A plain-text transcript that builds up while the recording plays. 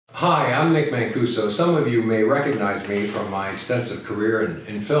Hi, I'm Nick Mancuso. Some of you may recognize me from my extensive career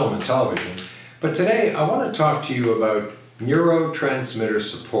in film and television, but today I want to talk to you about neurotransmitter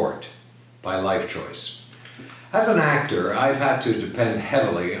support by Life Choice. As an actor, I've had to depend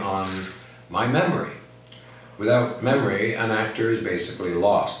heavily on my memory. Without memory, an actor is basically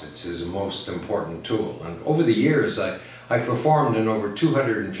lost. It's his most important tool. And over the years, I've performed in over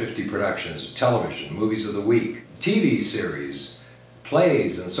 250 productions of television, movies of the week, TV series,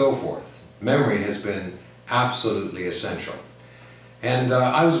 plays, and so forth. Memory has been absolutely essential. And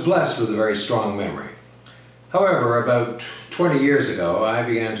I was blessed with a very strong memory. However, about 20 years ago, I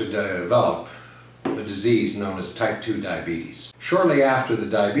began to develop a disease known as type 2 diabetes. Shortly after the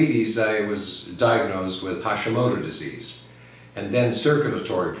diabetes, I was diagnosed with Hashimoto disease, and then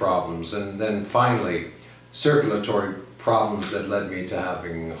circulatory problems, and then finally circulatory problems that led me to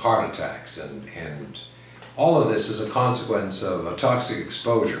having heart attacks, and all of this is a consequence of a toxic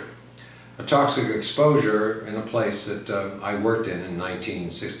exposure. A toxic exposure in a place that I worked in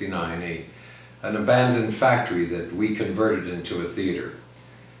 1969, an abandoned factory that we converted into a theater.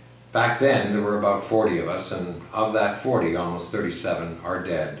 Back then, there were about 40 of us, and of that 40, almost 37 are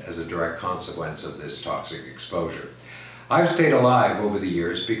dead as a direct consequence of this toxic exposure. I've stayed alive over the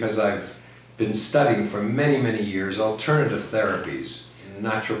years because I've been studying for many years alternative therapies,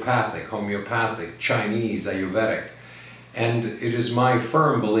 naturopathic, homeopathic, Chinese, Ayurvedic, and it is my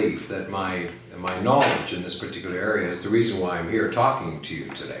firm belief that my knowledge in this particular area is the reason why I'm here talking to you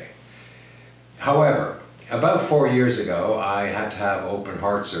today. However, about 4 years ago, I had to have open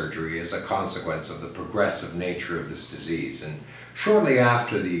heart surgery as a consequence of the progressive nature of this disease. And shortly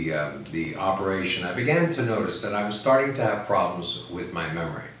after the operation, I began to notice that I was starting to have problems with my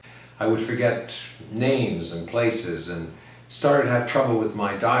memory. I would forget names and places and started to have trouble with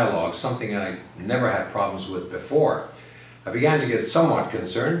my dialogue, something I never had problems with before. I began to get somewhat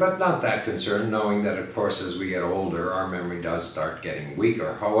concerned, but not that concerned, knowing that, of course, as we get older, our memory does start getting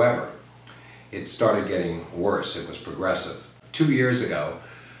weaker. However, it started getting worse. It was progressive. 2 years ago,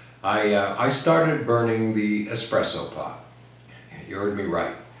 I started burning the espresso pot. You heard me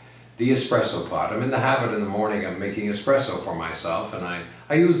right. The espresso pot. I'm in the habit in the morning of making espresso for myself, and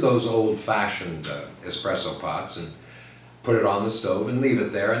I use those old-fashioned espresso pots and put it on the stove and leave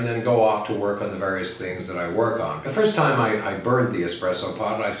it there, and then go off to work on the various things that I work on. The first time I burned the espresso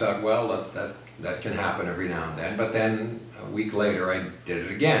pot, I thought, well, that can happen every now and then. But then a week later, I did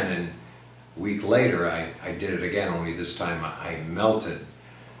it again, and a week later, I did it again, only this time I melted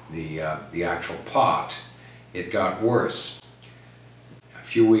the actual pot. It got worse. A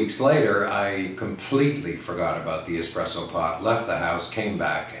few weeks later, I completely forgot about the espresso pot, left the house, came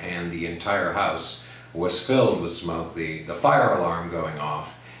back, and the entire house was filled with smoke, the fire alarm going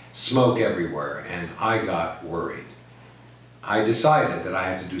off, smoke everywhere, and I got worried. I decided that I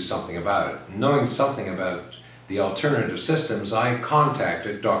had to do something about it. Knowing something about the alternative systems, I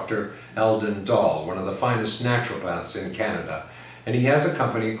contacted Dr. Eldon Dahl, one of the finest naturopaths in Canada, and he has a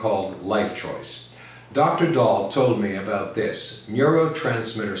company called Life Choice. Dr. Dahl told me about this,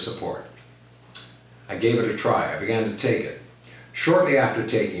 neurotransmitter support. I gave it a try. I began to take it. Shortly after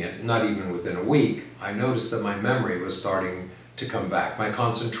taking it, not even within a week, I noticed that my memory was starting to come back. My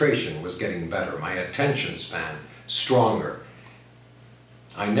concentration was getting better, my attention span stronger.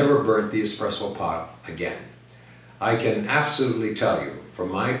 I never burnt the espresso pot again. I can absolutely tell you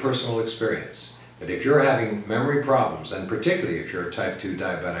from my personal experience that if you're having memory problems, and particularly if you're a type 2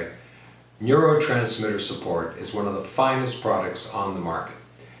 diabetic, neurotransmitter support is one of the finest products on the market.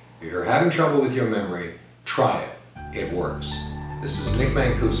 If you're having trouble with your memory, try it. It works. This is Nick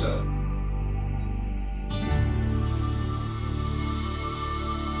Mancuso.